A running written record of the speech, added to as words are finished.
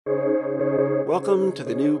Welcome to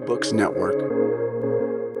the New Books Network.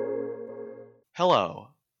 Hello,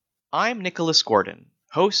 I'm Nicholas Gordon,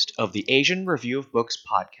 host of the Asian Review of Books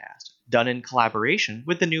podcast, done in collaboration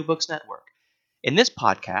with the New Books Network. In this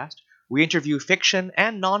podcast, we interview fiction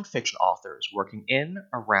and nonfiction authors working in,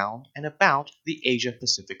 around, and about the Asia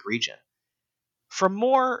Pacific region. From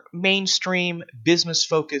more mainstream,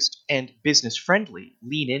 business-focused, and business-friendly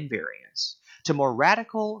lean-in variants, to more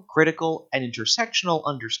radical, critical, and intersectional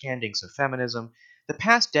understandings of feminism, the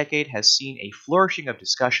past decade has seen a flourishing of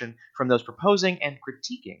discussion from those proposing and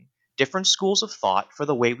critiquing different schools of thought for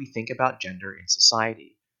the way we think about gender in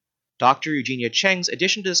society. Dr. Eugenia Cheng's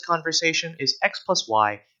addition to this conversation is X plus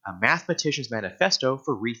Y, a mathematician's manifesto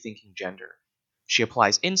for rethinking gender. She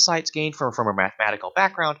applies insights gained from her mathematical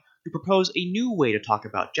background to propose a new way to talk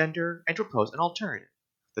about gender and to propose an alternative,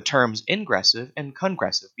 the terms ingressive and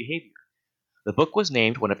congressive behavior. The book was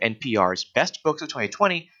named one of NPR's best books of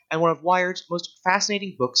 2020 and one of Wired's most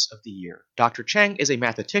fascinating books of the year. Dr. Cheng is a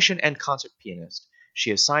mathematician and concert pianist.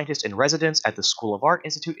 She is scientist in residence at the School of Art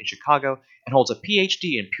Institute in Chicago and holds a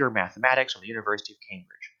PhD in pure mathematics from the University of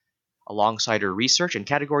Cambridge. Alongside her research in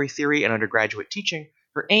category theory and undergraduate teaching,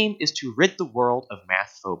 her aim is to rid the world of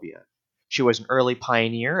math phobia. She was an early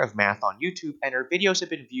pioneer of math on YouTube, and her videos have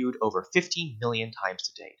been viewed over 15 million times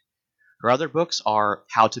to date. Her other books are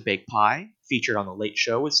How to Bake Pie, featured on The Late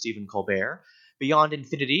Show with Stephen Colbert, Beyond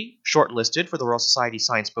Infinity, shortlisted for the Royal Society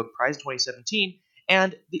Science Book Prize in 2017,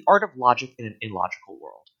 and The Art of Logic in an Illogical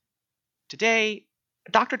World. Today,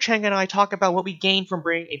 Dr. Cheng and I talk about what we gain from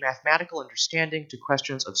bringing a mathematical understanding to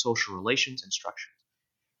questions of social relations and structures.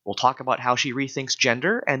 We'll talk about how she rethinks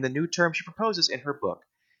gender and the new terms she proposes in her book,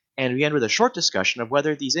 and we end with a short discussion of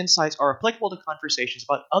whether these insights are applicable to conversations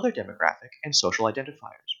about other demographic and social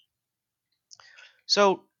identifiers.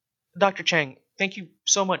 So, Dr. Cheng, thank you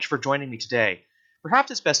so much for joining me today. Perhaps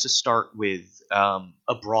it's best to start with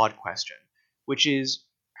a broad question, which is,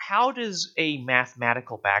 how does a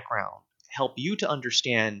mathematical background help you to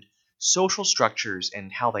understand social structures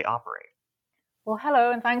and how they operate? Well,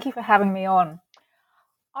 hello, and thank you for having me on.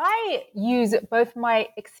 I use both my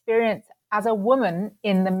experience as a woman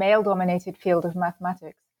in the male-dominated field of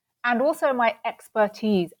mathematics and also my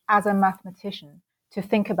expertise as a mathematician to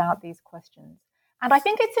think about these questions. And I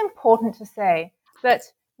think it's important to say that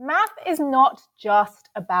math is not just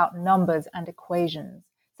about numbers and equations.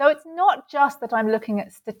 So it's not just that I'm looking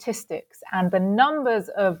at statistics and the numbers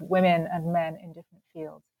of women and men in different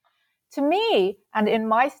fields. To me, and in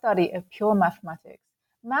my study of pure mathematics,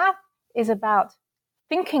 math is about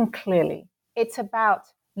thinking clearly. It's about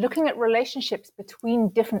looking at relationships between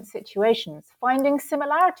different situations, finding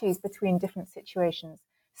similarities between different situations,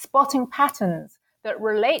 spotting patterns that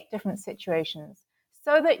relate different situations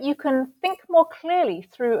so that you can think more clearly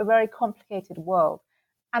through a very complicated world.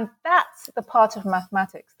 And that's the part of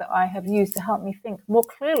mathematics that I have used to help me think more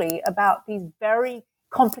clearly about these very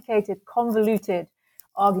complicated, convoluted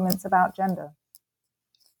arguments about gender.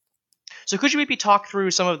 So could you maybe talk through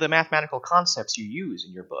some of the mathematical concepts you use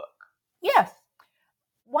in your book? Yes.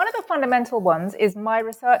 One of the fundamental ones is my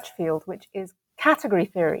research field, which is category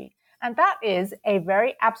theory. And that is a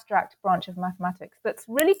very abstract branch of mathematics that's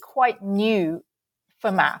really quite new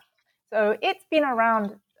for math. So it's been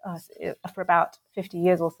around for about 50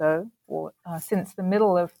 years or so, or since the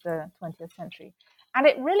middle of the 20th century. And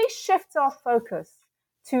it really shifts our focus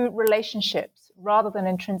to relationships rather than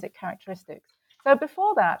intrinsic characteristics. So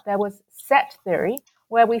before that, there was set theory,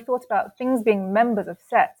 where we thought about things being members of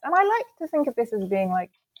sets. And I like to think of this as being like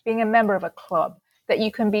being a member of a club, that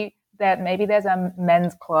you can be there. Maybe there's a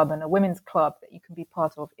men's club and a women's club that you can be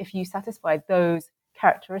part of if you satisfy those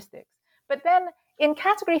characteristics. But then in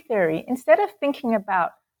category theory, instead of thinking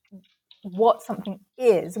about what something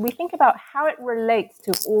is, we think about how it relates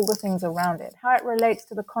to all the things around it, how it relates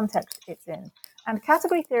to the context it's in. And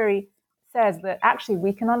category theory says that actually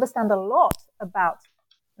we can understand a lot about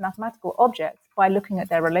mathematical objects by looking at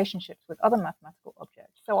their relationships with other mathematical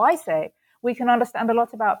objects. So I say we can understand a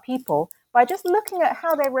lot about people by just looking at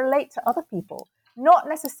how they relate to other people, not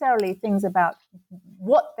necessarily things about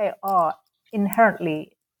what they are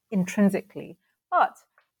inherently, intrinsically, but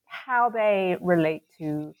how they relate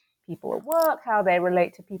to people at work, how they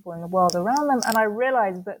relate to people in the world around them. And I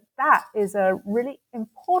realized that that is a really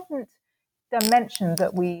important dimension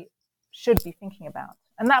that we should be thinking about.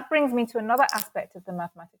 And that brings me to another aspect of the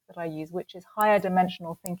mathematics that I use, which is higher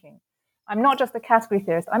dimensional thinking. I'm not just a category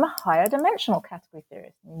theorist, I'm a higher dimensional category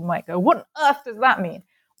theorist. And you might go, what on earth does that mean?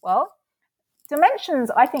 Well,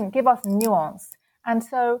 dimensions, I think, give us nuance. And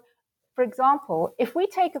so, for example, if we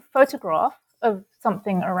take a photograph of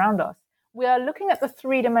something around us, we are looking at the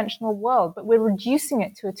three-dimensional world, but we're reducing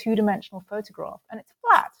it to a two-dimensional photograph, and it's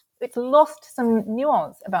flat. It's lost some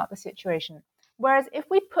nuance about the situation. Whereas if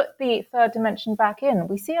we put the third dimension back in,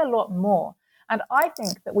 we see a lot more. And I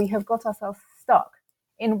think that we have got ourselves stuck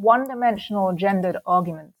in one-dimensional gendered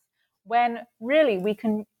arguments when really we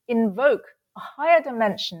can invoke a higher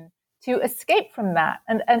dimension to escape from that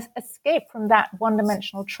and escape from that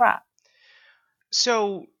one-dimensional trap.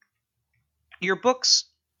 So your book's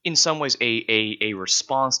in some ways a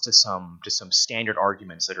response to some standard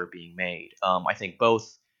arguments that are being made. I think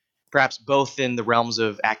perhaps both in the realms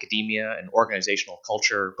of academia and organizational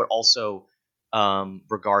culture, but also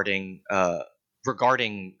regarding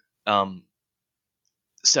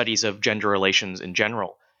studies of gender relations in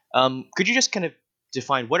general. Could you just kind of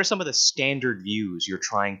define what are some of the standard views you're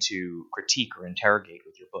trying to critique or interrogate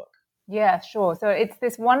with your book? Yeah, sure. So it's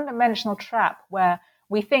this one-dimensional trap where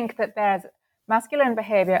we think that there's masculine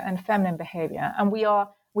behavior and feminine behavior, and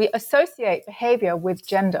we associate behavior with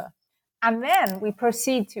gender. And then we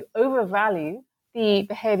proceed to overvalue the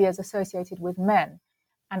behaviors associated with men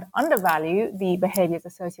and undervalue the behaviors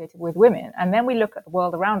associated with women. And then we look at the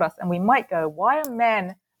world around us and we might go, why are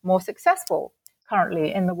men more successful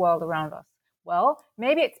currently in the world around us? Well,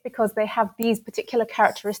 maybe it's because they have these particular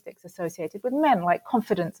characteristics associated with men, like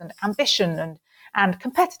confidence and ambition and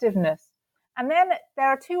competitiveness. And then there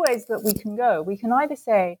are two ways that we can go. We can either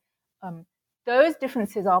say those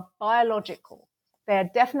differences are biological.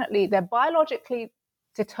 They're biologically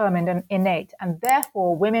determined and innate, and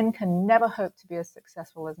therefore women can never hope to be as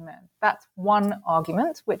successful as men. That's one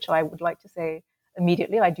argument, which I would like to say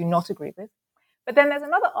immediately I do not agree with. But then there's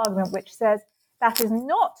another argument which says that is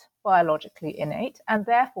not biologically innate, and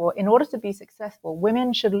therefore, in order to be successful,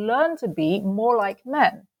 women should learn to be more like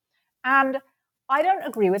men. And I don't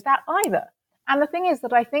agree with that either. And the thing is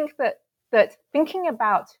that I think that thinking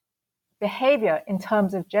about behavior in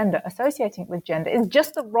terms of gender, associating it with gender, is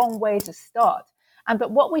just the wrong way to start. And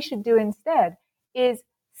that what we should do instead is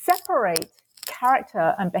separate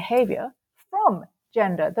character and behavior from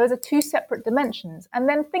gender. Those are two separate dimensions. And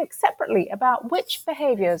then think separately about which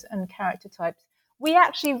behaviors and character types we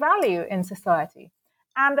actually value in society.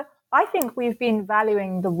 And I think we've been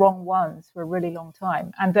valuing the wrong ones for a really long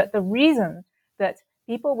time. And that the reason that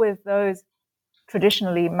people with those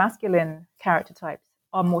traditionally masculine character types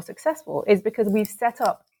are more successful is because we've set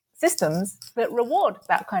up systems that reward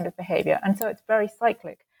that kind of behavior. And so it's very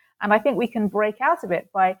cyclic. And I think we can break out of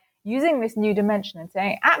it by using this new dimension and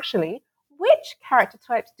saying, actually, which character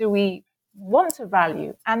types do we want to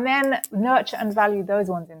value? And then nurture and value those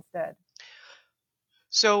ones instead.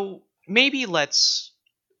 So maybe one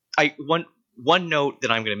note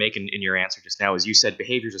that I'm going to make in your answer just now is you said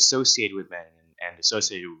behaviors associated with men and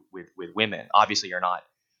associated with women obviously are not,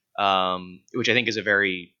 which I think is a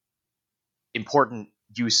very important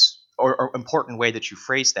use or important way that you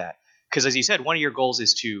phrase that. Because as you said, one of your goals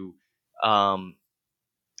is to,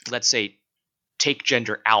 let's say, take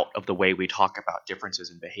gender out of the way we talk about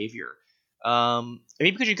differences in behavior.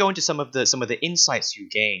 Maybe could you go into some of the insights you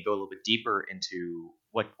gained, go a little bit deeper into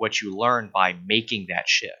what you learned by making that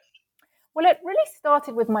shift? Well, it really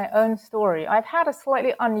started with my own story. I've had a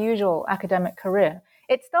slightly unusual academic career.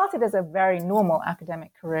 It started as a very normal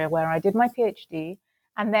academic career where I did my PhD,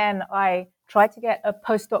 and then I tried to get a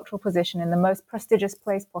postdoctoral position in the most prestigious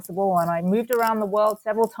place possible, and I moved around the world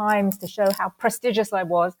several times to show how prestigious I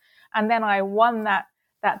was, and then I won that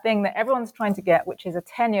thing that everyone's trying to get, which is a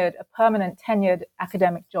permanent tenured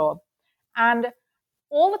academic job. And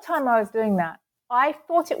all the time I was doing that, I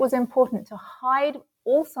thought it was important to hide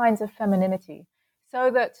all signs of femininity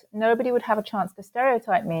so that nobody would have a chance to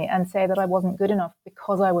stereotype me and say that I wasn't good enough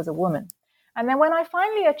because I was a woman. And then when I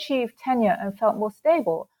finally achieved tenure and felt more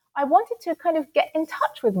stable, I wanted to kind of get in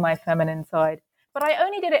touch with my feminine side. But I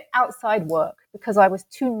only did it outside work because I was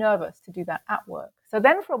too nervous to do that at work. So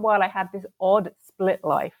then for a while I had this odd split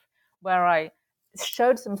life where I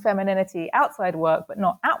showed some femininity outside work but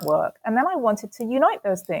not at work. And then I wanted to unite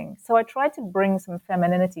those things. So I tried to bring some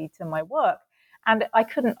femininity to my work. And I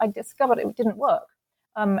discovered it didn't work.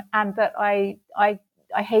 And that I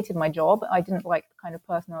hated my job. I didn't like the kind of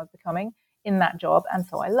person I was becoming in that job. And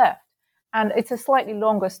so I left. And it's a slightly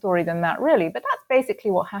longer story than that, really. But that's basically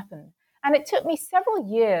what happened. And it took me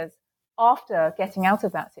several years after getting out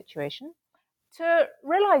of that situation to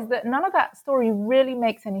realize that none of that story really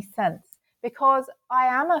makes any sense because I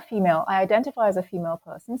am a female. I identify as a female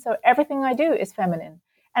person. So everything I do is feminine.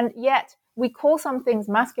 And yet we call some things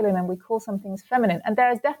masculine and we call some things feminine. And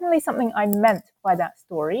there is definitely something I meant by that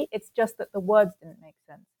story. It's just that the words didn't make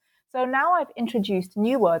sense. So now I've introduced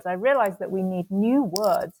new words. I realize that we need new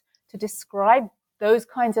words to describe those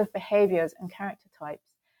kinds of behaviors and character types,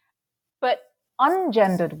 but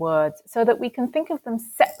ungendered words so that we can think of them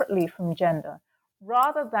separately from gender,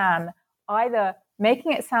 rather than either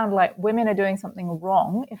making it sound like women are doing something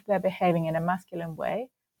wrong if they're behaving in a masculine way,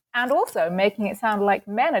 and also making it sound like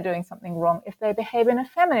men are doing something wrong if they behave in a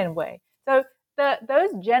feminine way. So those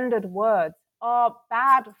gendered words are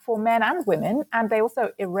bad for men and women, and they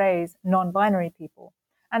also erase non-binary people.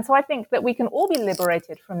 And so I think that we can all be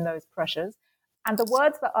liberated from those pressures. And the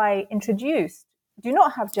words that I introduced do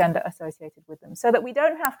not have gender associated with them, so that we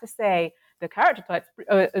don't have to say the character types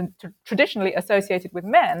traditionally associated with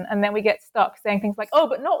men, and then we get stuck saying things like, oh,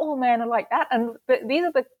 but not all men are like that, and these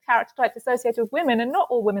are the character types associated with women, and not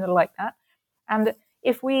all women are like that. And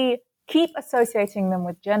if we keep associating them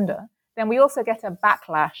with gender, then we also get a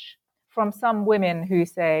backlash from some women who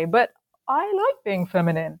say, but I like being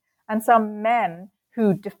feminine, and some men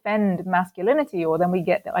who defend masculinity, or then we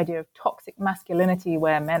get the idea of toxic masculinity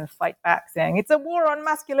where men fight back saying it's a war on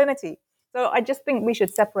masculinity. So I just think we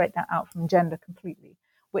should separate that out from gender completely,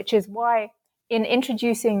 which is why in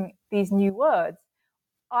introducing these new words,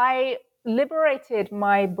 I liberated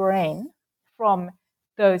my brain from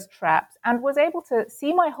those traps and was able to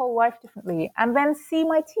see my whole life differently, and then see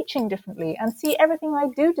my teaching differently, and see everything I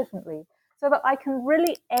do differently, so that I can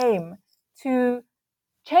really aim to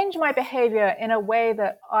change my behavior in a way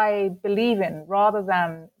that I believe in, rather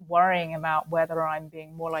than worrying about whether I'm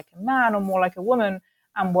being more like a man or more like a woman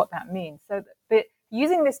and what that means. So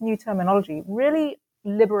using this new terminology really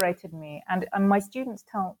liberated me, and my students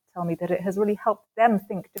tell me that it has really helped them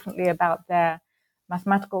think differently about their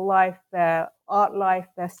mathematical life, their art life,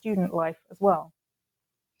 their student life as well.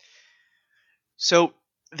 So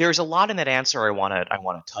there's a lot in that answer I want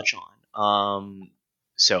to touch on.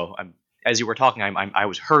 So as you were talking, I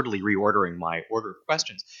was hurriedly reordering my order of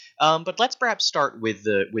questions. But let's perhaps start with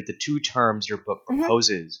the two terms your book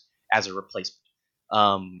proposes as a replacement: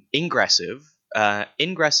 ingressive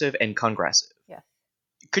and congressive. Yeah.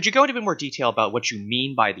 Could you go into a bit more detail about what you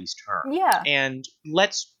mean by these terms? Yeah. And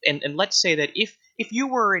let's say that if you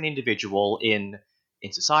were an individual in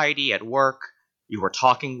society, at work, you were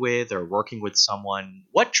talking with or working with someone,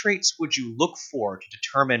 what traits would you look for to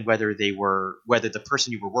determine whether the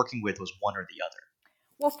person you were working with was one or the other?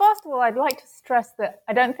 Well, first of all, I'd like to stress that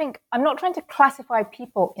I'm not trying to classify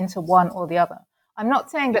people into one or the other. I'm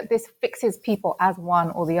not saying that this fixes people as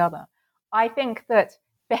one or the other. I think that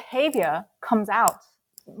behavior comes out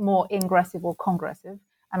more ingressive or congressive,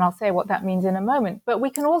 and I'll say what that means in a moment. But we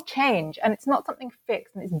can all change, and it's not something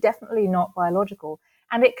fixed, and it's definitely not biological.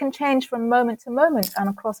 And it can change from moment to moment and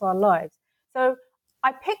across our lives. So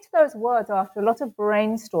I picked those words after a lot of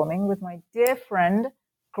brainstorming with my dear friend,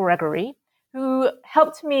 Gregory, who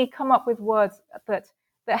helped me come up with words that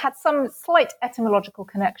had some slight etymological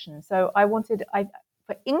connection. So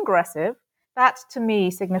for ingressive, that to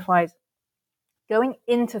me signifies going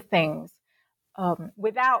into things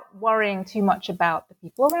without worrying too much about the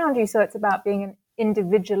people around you. So it's about being an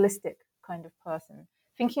individualistic kind of person,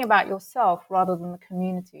 thinking about yourself rather than the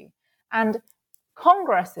community. And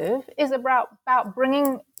congressive is about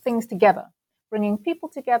bringing things together, bringing people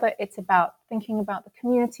together. It's about thinking about the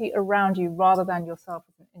community around you rather than yourself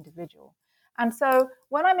as an individual. And so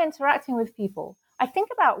when I'm interacting with people, I think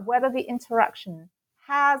about whether the interaction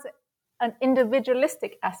has an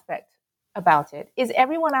individualistic aspect about it. Is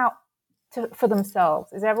everyone out for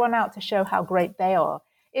themselves? Is everyone out to show how great they are?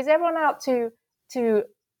 Is everyone out to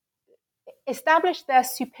establish their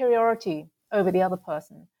superiority over the other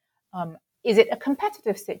person? Is it a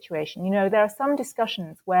competitive situation? There are some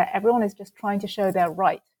discussions where everyone is just trying to show they're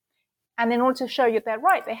right. And in order to show you they're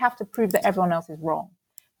right, they have to prove that everyone else is wrong.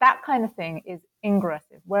 That kind of thing is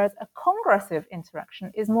ingressive, whereas a congressive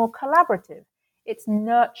interaction is more collaborative. It's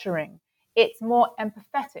nurturing. It's more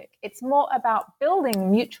empathetic. It's more about building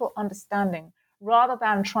mutual understanding rather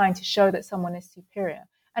than trying to show that someone is superior.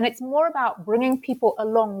 And it's more about bringing people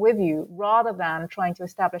along with you rather than trying to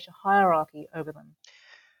establish a hierarchy over them.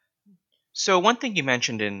 So one thing you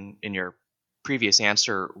mentioned in your previous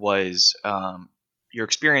answer was your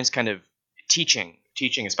experience kind of teaching,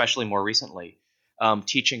 especially more recently,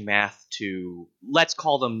 teaching math to, let's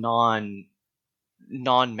call them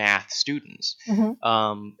non-math students. Mm-hmm.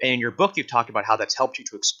 And in your book, you've talked about how that's helped you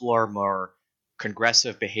to explore more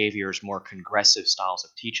congressive behaviors, more congressive styles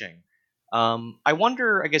of teaching. I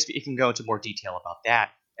wonder, I guess, if you can go into more detail about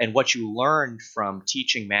that and what you learned from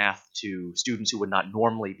teaching math to students who would not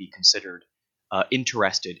normally be considered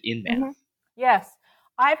interested in math. Mm-hmm. Yes.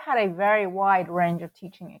 I've had a very wide range of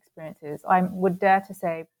teaching experiences. I would dare to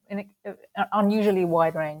say an unusually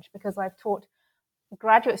wide range, because I've taught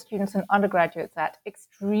graduate students and undergraduates at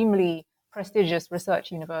extremely prestigious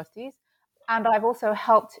research universities. And I've also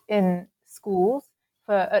helped in schools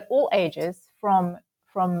at all ages, from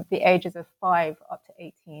the ages of 5 up to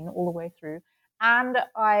 18, all the way through. And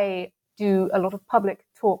I do a lot of public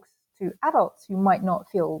talks to adults who might not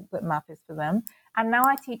feel that math is for them. And now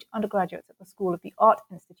I teach undergraduates at the School of the Art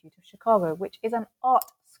Institute of Chicago, which is an art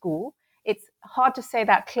school. It's hard to say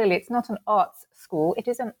that clearly. It's not an arts school. It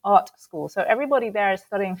is an art school. So everybody there is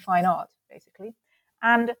studying fine art, basically.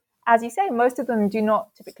 And as you say, most of them do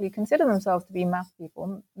not typically consider themselves to be math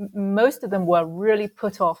people. Most of them were really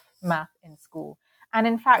put off math in school. And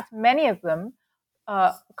in fact, many of them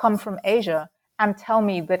come from Asia and tell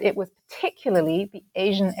me that it was particularly the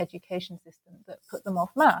Asian education system that put them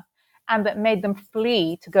off math and that made them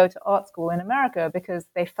flee to go to art school in America, because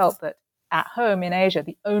they felt that at home in Asia,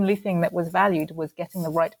 the only thing that was valued was getting the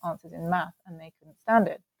right answers in math, and they couldn't stand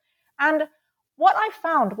it. And what I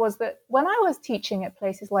found was that when I was teaching at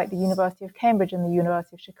places like the University of Cambridge and the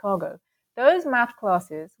University of Chicago, those math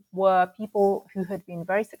classes were people who had been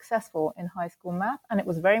very successful in high school math, and it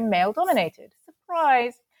was very male-dominated.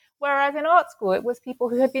 Surprise! Whereas in art school, it was people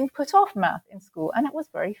who had been put off math in school, and it was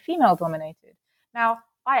very female-dominated. Now,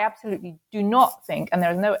 I absolutely do not think, and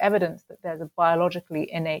there is no evidence that there's a biologically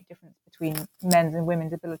innate difference between men's and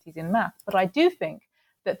women's abilities in math, but I do think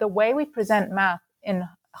that the way we present math in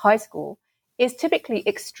high school is typically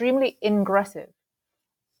extremely ingressive,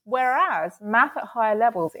 whereas math at higher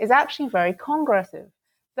levels is actually very congressive.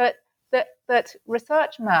 That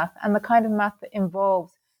research math and the kind of math that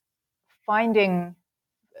involves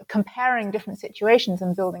comparing different situations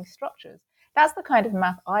and building structures, that's the kind of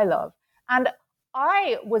math I love. And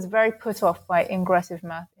I was very put off by ingressive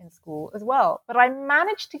math in school as well, but I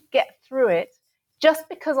managed to get through it just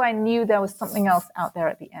because I knew there was something else out there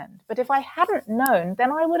at the end. But if I hadn't known,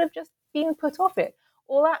 then I would have just been put off it.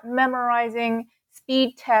 All that memorizing,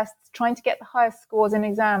 speed tests, trying to get the highest scores in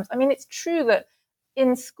exams. I mean, it's true that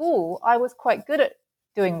in school, I was quite good at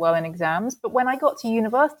doing well in exams, but when I got to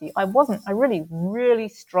university, I wasn't. I really, really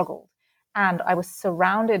struggled. And I was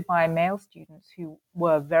surrounded by male students who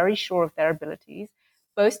were very sure of their abilities,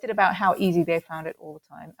 boasted about how easy they found it all the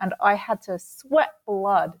time. And I had to sweat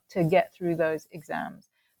blood to get through those exams.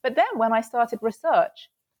 But then when I started research,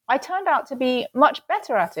 I turned out to be much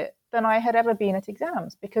better at it than I had ever been at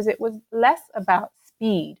exams, because it was less about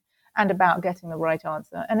speed and about getting the right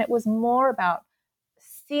answer. And it was more about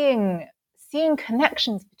seeing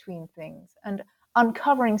connections between things and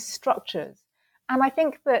uncovering structures. And I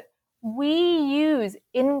think that we use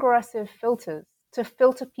ingressive filters to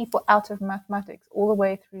filter people out of mathematics all the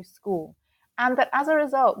way through school. And that as a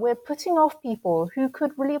result, we're putting off people who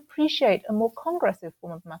could really appreciate a more congressive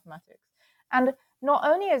form of mathematics. And not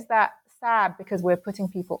only is that sad because we're putting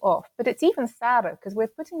people off, but it's even sadder because we're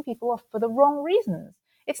putting people off for the wrong reasons.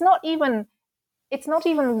 It's not even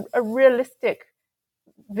a realistic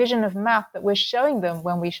vision of math that we're showing them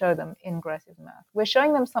when we show them ingressive math. We're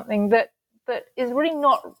showing them something that is really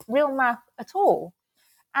not real math at all.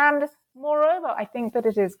 And moreover, I think that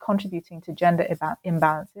it is contributing to gender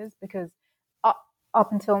imbalances, because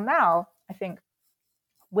up until now, I think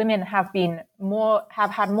women have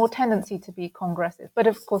had more tendency to be congressive. But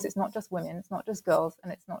of course, it's not just women, it's not just girls,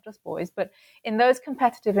 and it's not just boys. But in those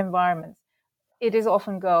competitive environments, it is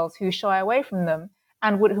often girls who shy away from them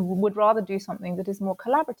and would rather do something that is more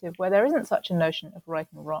collaborative, where there isn't such a notion of right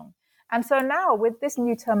and wrong. And so now, with this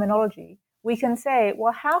new terminology, we can say,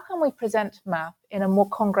 well, how can we present math in a more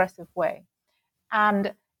congressive way?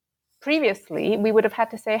 And previously, we would have had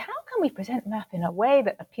to say, how can we present math in a way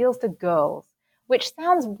that appeals to girls? Which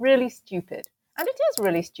sounds really stupid. And it is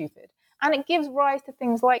really stupid. And it gives rise to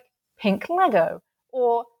things like pink Lego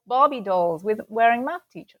or Barbie dolls with wearing math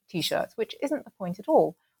t-shirts, which isn't the point at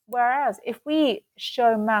all. Whereas if we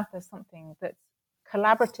show math as something that's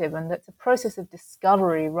collaborative and that's a process of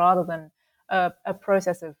discovery rather than a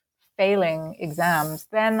process of failing exams,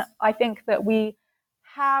 then I think that we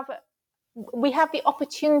have the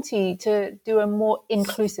opportunity to do a more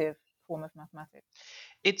inclusive form of mathematics.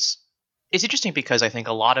 It's interesting because I think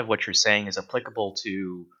a lot of what you're saying is applicable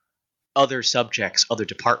to other subjects, other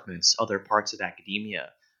departments, other parts of academia.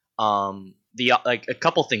 A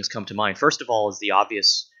couple things come to mind. First of all, is the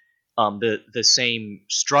obvious, the same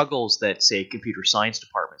struggles that, say, computer science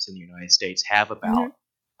departments in the United States have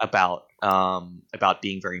about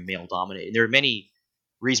being very male dominated. There are many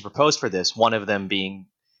reasons proposed for this. One of them being,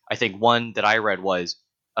 I think, one that I read was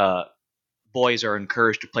boys are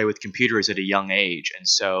encouraged to play with computers at a young age, and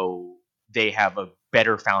so they have a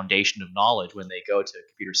better foundation of knowledge when they go to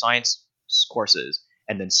computer science courses,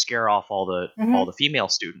 and then scare off all the female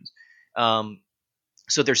students.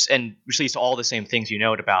 So there's, and which leads to all the same things you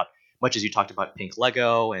note about much as you talked about pink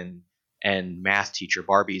Lego and math teacher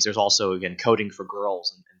Barbies, there's also, again, coding for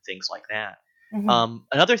girls and things like that. Mm-hmm.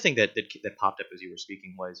 Another thing that popped up as you were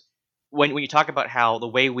speaking was when you talk about how the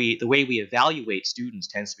way we evaluate students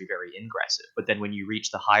tends to be very ingressive, but then when you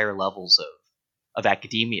reach the higher levels of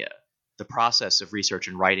academia, the process of research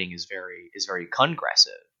and writing is very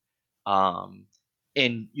congressive.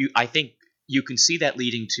 And I think you can see that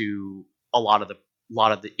leading to a lot of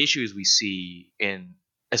the issues we see in,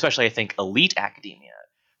 especially I think, elite academia.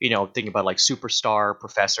 Thinking about like superstar Yeah.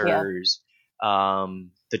 professors,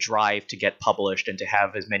 the drive to get published and to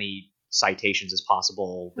have as many citations as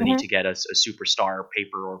possible, the need Mm-hmm. to get a superstar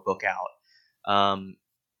paper or book out.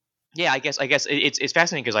 Yeah, I guess it's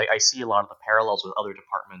fascinating because I see a lot of the parallels with other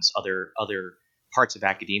departments, other parts of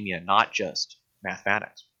academia, not just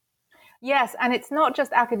mathematics. Yes, and it's not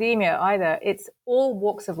just academia either. It's all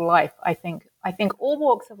walks of life, I think. I think all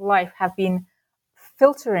walks of life have been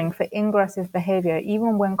filtering for ingressive behavior,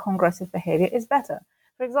 even when congressive behavior is better.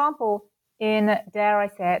 For example, in, dare I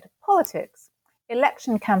say it, politics,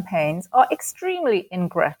 election campaigns are extremely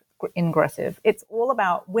ingressive. It's all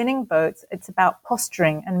about winning votes, it's about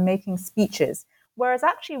posturing and making speeches, whereas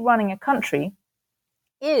actually running a country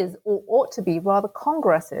is or ought to be rather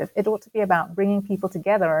congressive. It ought to be about bringing people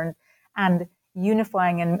together and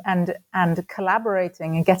unifying and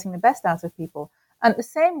collaborating and getting the best out of people. And the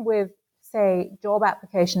same with, say, job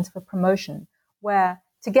applications for promotion, where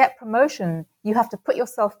to get promotion, you have to put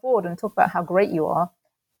yourself forward and talk about how great you are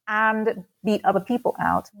and beat other people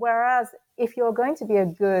out. Whereas if you're going to be a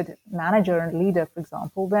good manager and leader, for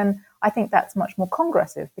example, then I think that's much more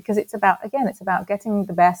congressive, because it's about getting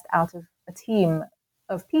the best out of a team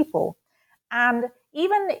of people. And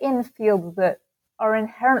even in fields that are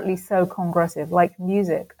inherently so congressive, like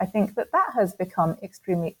music, I think that has become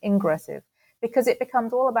extremely ingressive, because it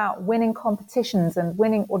becomes all about winning competitions and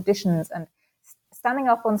winning auditions and standing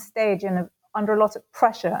up on stage under a lot of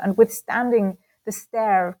pressure and withstanding the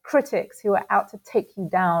stare of critics who are out to take you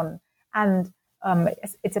down. And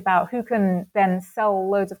it's about who can then sell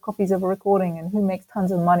loads of copies of a recording and who makes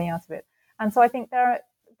tons of money out of it. And so I think there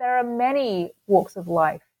are many walks of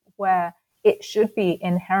life where it should be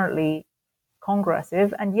inherently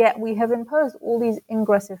congressive, and yet we have imposed all these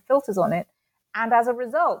ingressive filters on it. And as a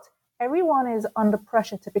result, everyone is under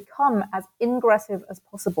pressure to become as ingressive as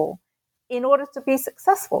possible in order to be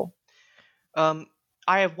successful.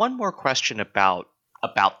 I have one more question about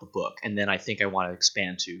the book, and then I think I want to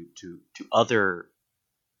expand to other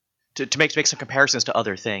to make some comparisons to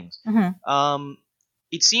other things. Mm-hmm.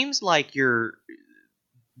 It seems like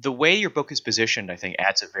the way your book is positioned, I think,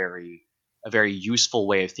 adds a very useful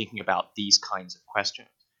way of thinking about these kinds of questions,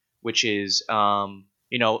 which is,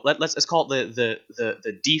 let's call it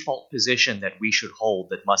the default position that we should hold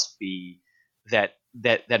that must be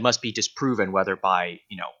disproven, whether by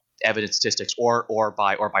evidence, statistics, or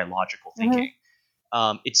by logical thinking.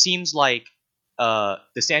 Mm-hmm. It seems like the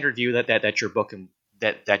standard view that your book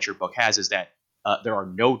has is that there are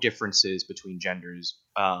no differences between genders,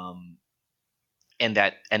 and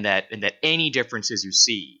that any differences you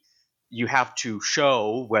see, you have to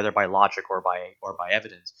show, whether by logic or by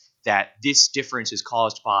evidence, that this difference is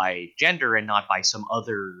caused by gender and not by some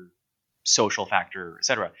other social factor,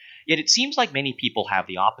 etc. Yet it seems like many people have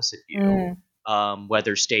the opposite view,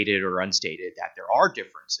 whether stated or unstated, that there are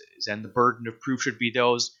differences, and the burden of proof should be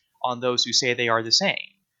on those who say they are the same.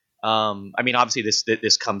 I mean, obviously,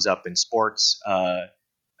 this comes up in sports.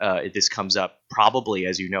 This comes up probably,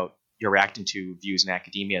 as you note, you're reacting to views in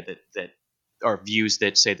academia that are views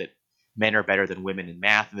that say that men are better than women in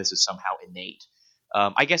math, and this is somehow innate.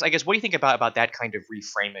 I guess what do you think about that kind of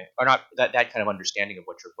reframing, or not that kind of understanding of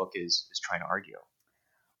what your book is trying to argue?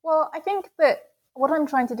 Well, I think that what I'm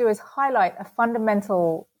trying to do is highlight a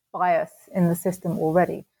fundamental bias in the system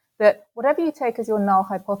already. That whatever you take as your null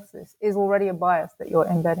hypothesis is already a bias that you're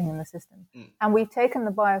embedding in the system. And we've taken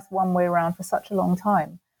the bias one way around for such a long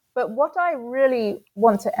time. But what I really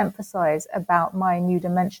want to emphasize about my new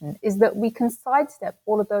dimension is that we can sidestep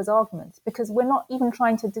all of those arguments, because we're not even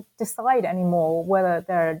trying to decide anymore whether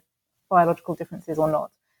there are biological differences or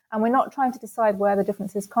not. And we're not trying to decide where the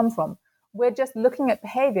differences come from. We're just looking at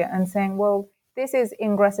behavior and saying, well, this is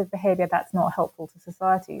ingressive behavior that's not helpful to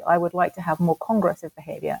society. I would like to have more congressive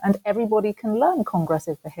behavior. And everybody can learn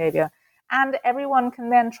congressive behavior. And everyone can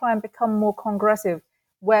then try and become more congressive,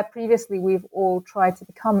 where previously we've all tried to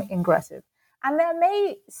become ingressive. And there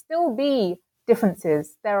may still be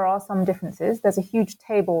differences. There are some differences. There's a huge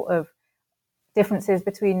table of differences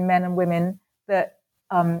between men and women that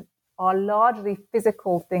are largely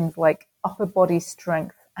physical things like upper body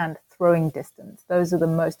strength and throwing distance. Those are the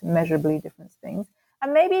most measurably different things.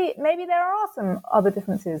 And maybe there are some other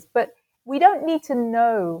differences, but we don't need to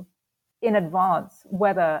know in advance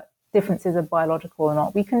whether differences are biological or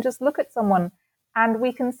not. We can just look at someone and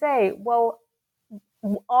we can say, well,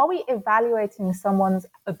 are we evaluating someone's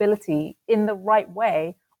ability in the right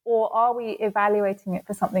way, or are we evaluating it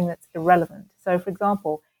for something that's irrelevant? So, for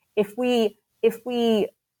example, if we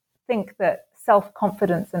think that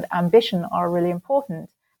self-confidence and ambition are really important,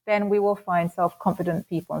 then we will find self-confident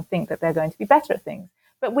people and think that they're going to be better at things.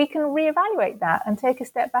 But we can reevaluate that and take a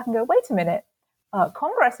step back and go, wait a minute,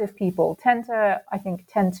 congressive people tend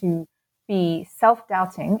to be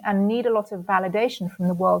self-doubting and need a lot of validation from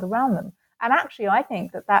the world around them. And actually, I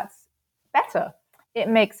think that that's better. It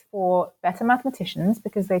makes for better mathematicians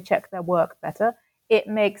because they check their work better. It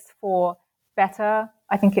makes for better,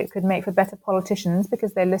 I think it could make for better politicians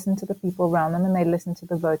because they listen to the people around them and they listen to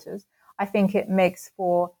the voters. I think it makes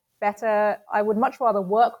for better, I would much rather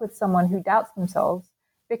work with someone who doubts themselves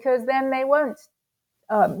because then they won't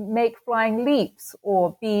make flying leaps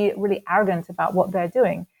or be really arrogant about what they're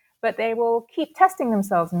doing, but they will keep testing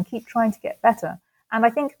themselves and keep trying to get better. And I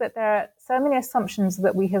think that there are so many assumptions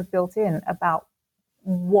that we have built in about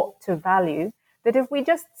what to value that if we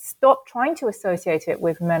just stop trying to associate it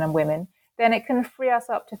with men and women, then it can free us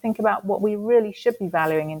up to think about what we really should be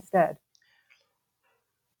valuing instead.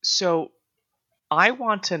 So I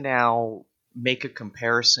want to now make a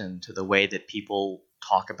comparison to the way that people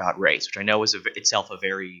talk about race, which I know is itself a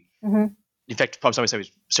very, in fact, from some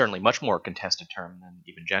ways, certainly much more contested term than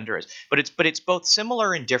even gender is. But it's both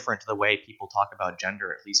similar and different to the way people talk about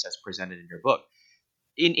gender, at least as presented in your book.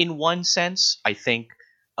 In one sense, I think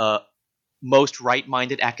most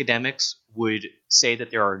right-minded academics would say that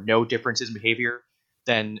there are no differences in behavior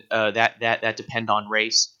than that depend on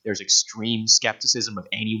race. There's extreme skepticism of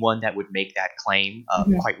anyone that would make that claim,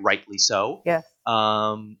 quite rightly so. Yes.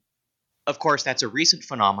 Of course, that's a recent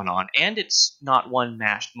phenomenon, and it's not one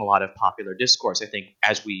matched in a lot of popular discourse. I think,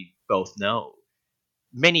 as we both know,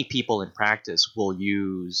 many people in practice will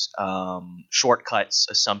use shortcuts,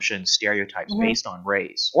 assumptions, stereotypes based on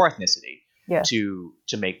race or ethnicity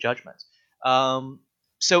to make judgments.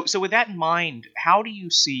 So with that in mind, how do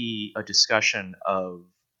you see a discussion of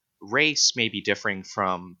race maybe differing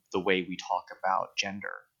from the way we talk about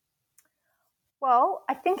gender? Well,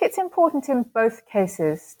 I think it's important in both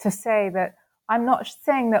cases to say that I'm not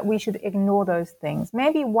saying that we should ignore those things.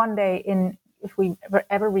 Maybe one day, if we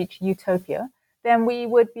ever reach utopia, then we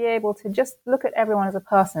would be able to just look at everyone as a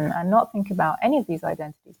person and not think about any of these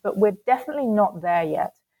identities. But we're definitely not there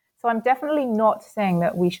yet. So I'm definitely not saying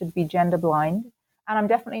that we should be gender blind. And I'm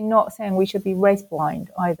definitely not saying we should be race blind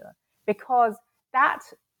either, because that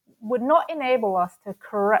would not enable us to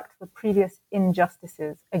correct the previous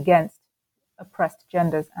injustices against oppressed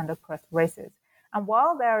genders and oppressed races. And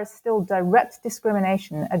while there is still direct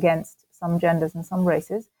discrimination against some genders and some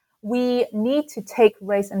races, we need to take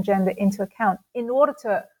race and gender into account in order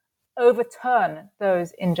to overturn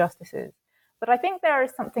those injustices. But I think there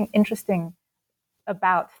is something interesting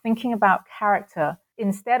about thinking about character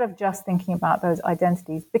instead of just thinking about those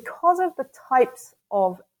identities because of the types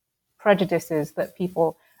of prejudices that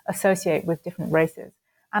people associate with different races.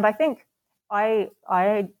 And I think I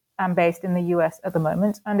am based in the US at the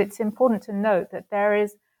moment, and it's important to note that there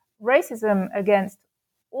is racism against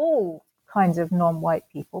all kinds of non-white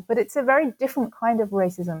people, but it's a very different kind of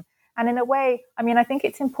racism. And in a way, I think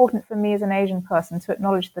it's important for me as an Asian person to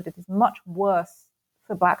acknowledge that it is much worse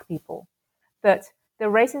for Black people, that the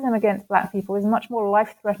racism against Black people is much more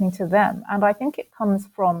life-threatening to them. And I think it comes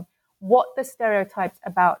from what the stereotypes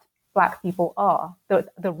about Black people are,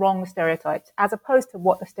 the wrong stereotypes, as opposed to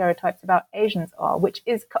what the stereotypes about Asians are,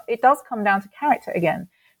 it does come down to character again,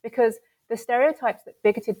 because the stereotypes that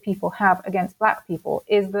bigoted people have against Black people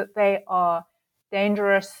is that they are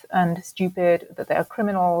dangerous and stupid, that they are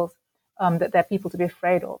criminals, that they're people to be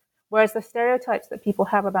afraid of. Whereas the stereotypes that people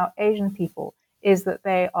have about Asian people is that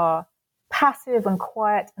they are passive and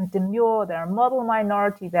quiet and demure, they're a model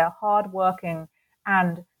minority, they're hardworking,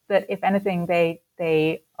 and that if anything, they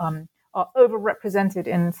are overrepresented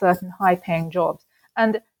in certain high-paying jobs.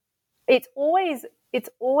 And it's always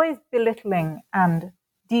belittling and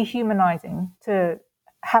dehumanizing to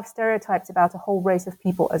have stereotypes about a whole race of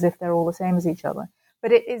people as if they're all the same as each other.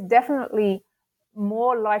 But it is definitely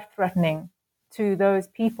more life-threatening to those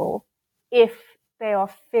people if they are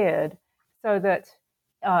feared, so that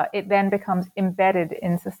it then becomes embedded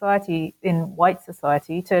in society, in white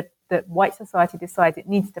society, that white society decides it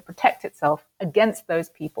needs to protect itself against those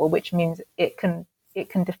people, which means it can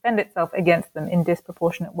defend itself against them in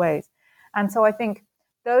disproportionate ways. And so I think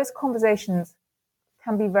those conversations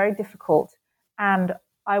can be very difficult. And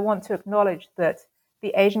I want to acknowledge that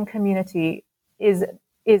the Asian community is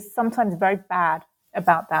sometimes very bad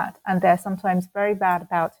about that, and they're sometimes very bad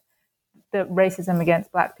about the racism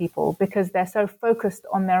against Black people because they're so focused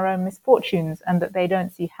on their own misfortunes and that they don't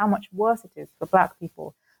see how much worse it is for Black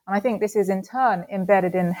people. And I think this is in turn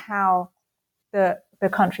embedded in how the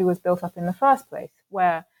country was built up in the first place,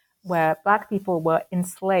 where Black people were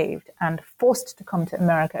enslaved and forced to come to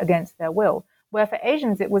America against their will, where for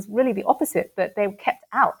Asians it was really the opposite, that they were kept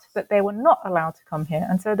out, that they were not allowed to come here.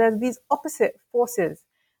 And so there's these opposite forces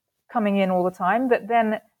coming in all the time that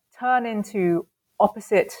then turn into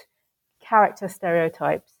opposite character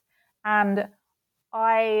stereotypes. And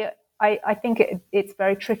I think it's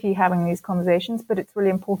very tricky having these conversations, but it's really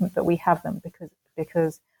important that we have them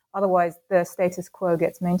because otherwise the status quo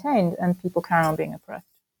gets maintained and people carry on being oppressed.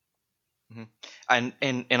 Mm-hmm.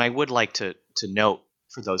 And I would like to note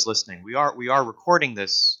for those listening, we are recording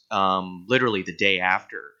this literally the day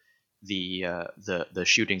after the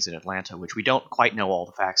shootings in Atlanta, which we don't quite know all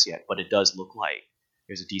the facts yet, but it does look like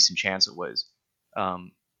there's a decent chance it was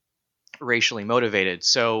racially motivated.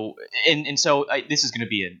 So this is going to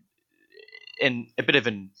be a bit of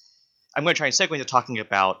an. I'm going to try and segue into talking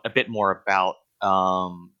about a bit more about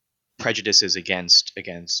prejudices against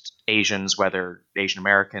Asians, whether Asian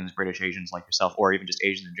Americans, British Asians like yourself, or even just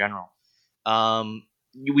Asians in general.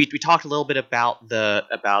 We talked a little bit about the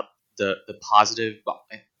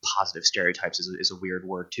positive stereotypes is a weird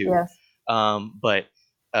word too. Yes. But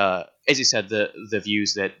as you said, the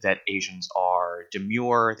views that Asians are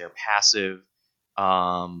demure, they're passive,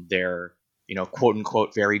 they're quote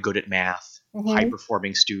unquote very good at math, mm-hmm. high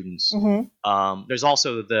performing students. Mm-hmm. There's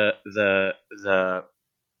also there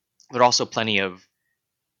are also plenty of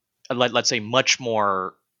let's say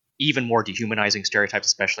even more dehumanizing stereotypes,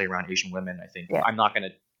 especially around Asian women. I think I'm not going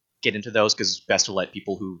to get into those because it's best to let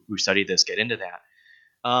people who study this get into that.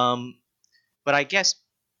 But I guess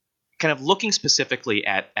kind of looking specifically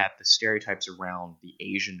at the stereotypes around the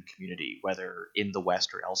Asian community, whether in the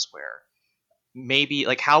West or elsewhere, maybe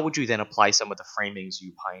like how would you then apply some of the framings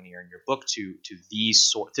you pioneer in your book to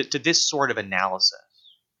this sort of analysis?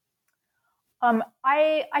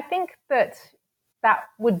 I think that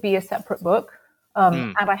would be a separate book.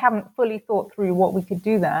 And I haven't fully thought through what we could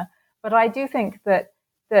do there. But I do think that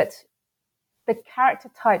the character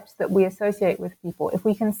types that we associate with people, if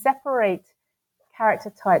we can separate character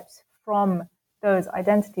types from those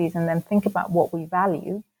identities and then think about what we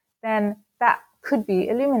value, then that could be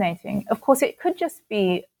illuminating. Of course, it could just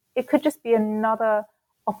be another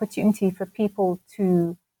opportunity for people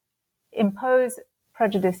to impose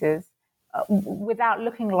prejudices without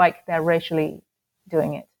looking like they're racially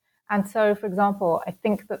doing it. And so, for example, I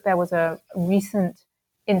think that there was a recent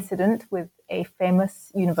incident with a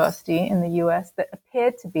famous university in the US that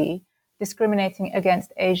appeared to be discriminating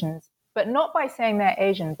against Asians, but not by saying they're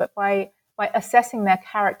Asian, but by assessing their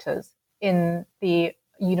characters in the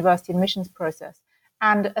university admissions process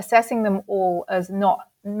and assessing them all as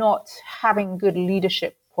not having good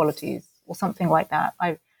leadership qualities or something like that.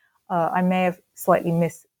 I may have slightly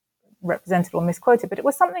misrepresented or misquoted, but it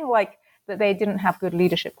was something like that they didn't have good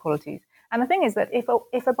leadership qualities. And the thing is that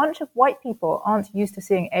if a bunch of white people aren't used to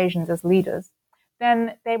seeing Asians as leaders,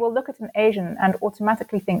 then they will look at an Asian and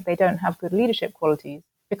automatically think they don't have good leadership qualities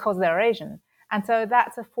because they're Asian. And so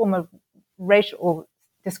that's a form of racial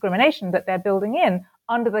discrimination that they're building in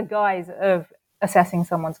under the guise of assessing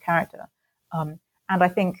someone's character. And I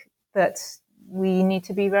think that we need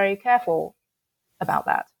to be very careful about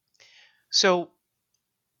that. So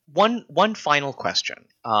one final question.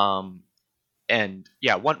 One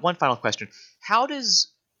final question. How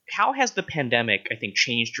has the pandemic, I think,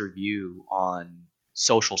 changed your view on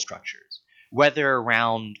social structures, whether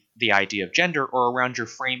around the idea of gender or around your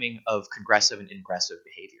framing of congressive and ingressive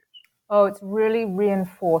behaviors? Oh, it's really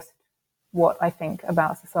reinforced what I think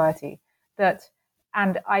about society.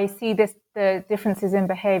 And I see the differences in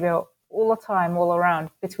behavior all the time, all around,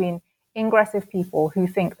 between ingressive people who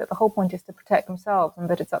think that the whole point is to protect themselves and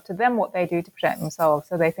that it's up to them what they do to protect themselves.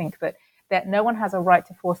 So they think that no one has a right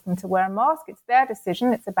to force them to wear a mask. It's their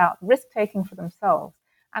decision. It's about risk-taking for themselves.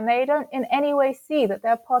 And they don't in any way see that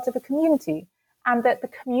they're part of a community and that the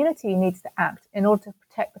community needs to act in order to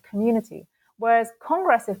protect the community. Whereas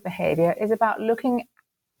congressive behavior is about looking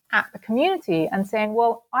at the community and saying,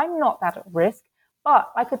 well, I'm not that at risk,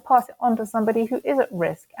 but I could pass it on to somebody who is at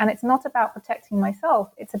risk. And it's not about protecting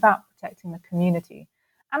myself. It's about protecting the community.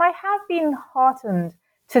 And I have been heartened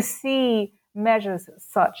to see measures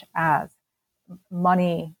such as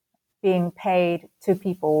money being paid to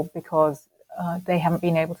people because they haven't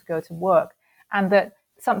been able to go to work, and that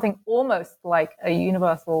something almost like a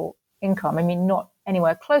universal income, I mean, not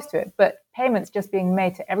anywhere close to it, but payments just being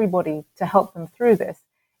made to everybody to help them through this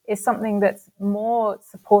is something that's more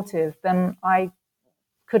supportive than I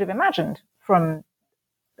could have imagined from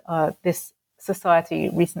this society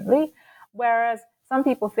recently. Whereas some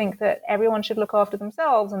people think that everyone should look after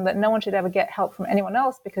themselves and that no one should ever get help from anyone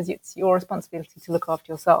else because it's your responsibility to look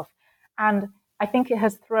after yourself. And I think it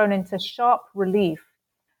has thrown into sharp relief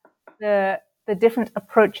the different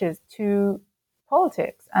approaches to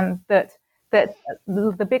politics, and that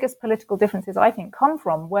the biggest political differences, I think, come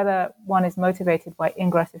from whether one is motivated by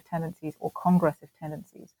ingressive tendencies or congressive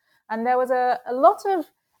tendencies. And there was a lot of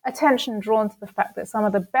attention drawn to the fact that some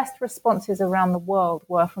of the best responses around the world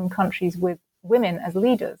were from countries with women as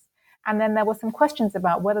leaders. And then there were some questions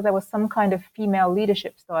about whether there was some kind of female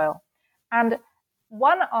leadership style. And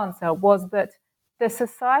one answer was that the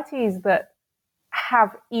societies that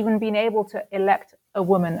have even been able to elect a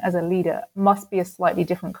woman as a leader must be a slightly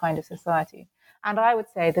different kind of society. And I would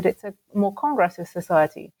say that it's a more congressive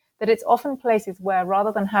society, that it's often places where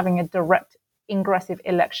rather than having a direct ingressive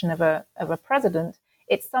election of a president,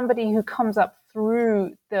 it's somebody who comes up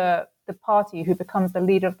through the party, who becomes the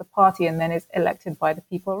leader of the party and then is elected by the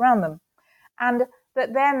people around them. And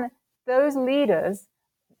that then those leaders,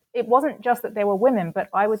 it wasn't just that they were women, but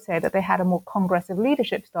I would say that they had a more congressive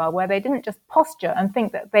leadership style where they didn't just posture and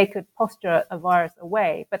think that they could posture a virus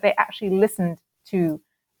away, but they actually listened to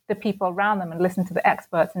the people around them and listened to the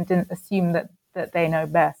experts and didn't assume that they know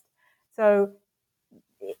best. So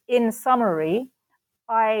in summary,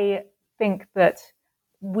 I think that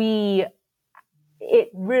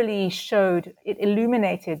it really showed, it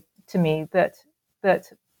illuminated to me that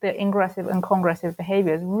the ingressive and congressive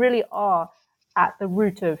behaviors really are at the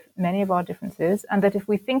root of many of our differences, and that if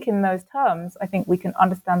we think in those terms, I think we can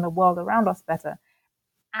understand the world around us better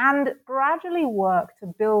and gradually work to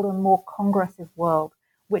build a more congressive world,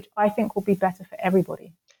 which I think will be better for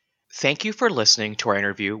everybody. Thank you for listening to our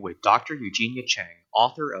interview with Dr. Eugenia Cheng,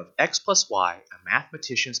 author of X plus Y, A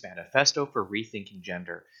Mathematician's Manifesto for Rethinking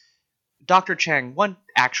Gender. Dr. Cheng, one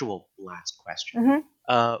actual last question.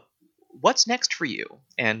 Mm-hmm. What's next for you,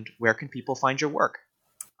 and where can people find your work?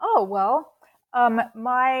 Oh, well,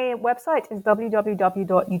 my website is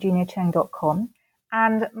www.eugeniacheng.com,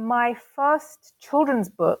 and my first children's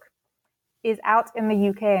book is out in the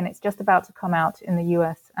UK, and it's just about to come out in the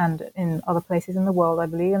US and in other places in the world, I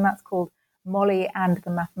believe, and that's called Molly and the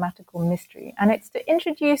Mathematical Mystery. And it's to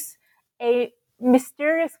introduce a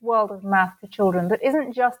mysterious world of math to children that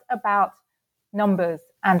isn't just about numbers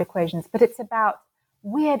and equations, but it's about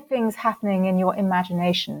weird things happening in your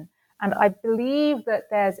imagination. And I believe that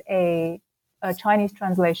there's a Chinese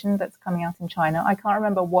translation that's coming out in China. I can't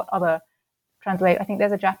remember what other I think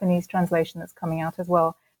there's a Japanese translation that's coming out as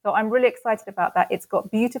well. So I'm really excited about that. It's got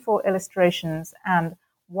beautiful illustrations and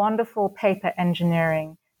wonderful paper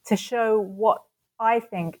engineering to show what I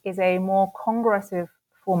think is a more congressive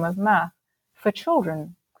form of math for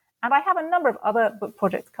children. And I have a number of other book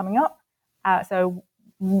projects coming up. So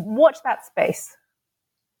watch that space.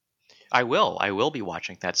 I will be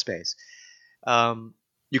watching that space.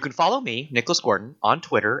 You can follow me, Nicholas Gordon, on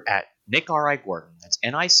Twitter at NickRIGordon. That's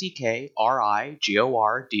NickRIGordon.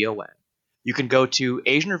 You can go to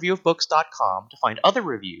AsianReviewOfBooks.com to find other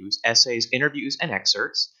reviews, essays, interviews, and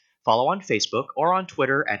excerpts. Follow on Facebook or on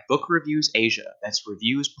Twitter at Book Reviews Asia. That's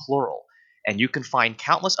reviews plural. And you can find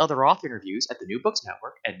countless other author interviews at the New Books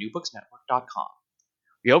Network at newbooksnetwork.com.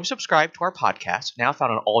 We hope you subscribe to our podcast, now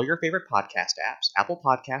found on all your favorite podcast apps, Apple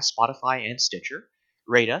Podcasts, Spotify, and Stitcher.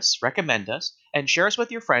 Rate us, recommend us, and share us with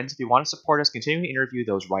your friends if you want to support us continuing to interview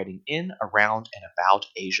those writing in, around, and about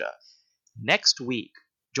Asia. Next week,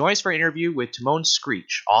 join us for an interview with Timon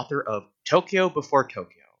Screech, author of Tokyo Before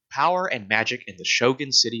Tokyo, Power and Magic in the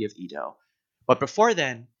Shogun City of Edo. But before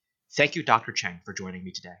then, thank you, Dr. Cheng, for joining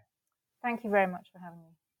me today. Thank you very much for having me.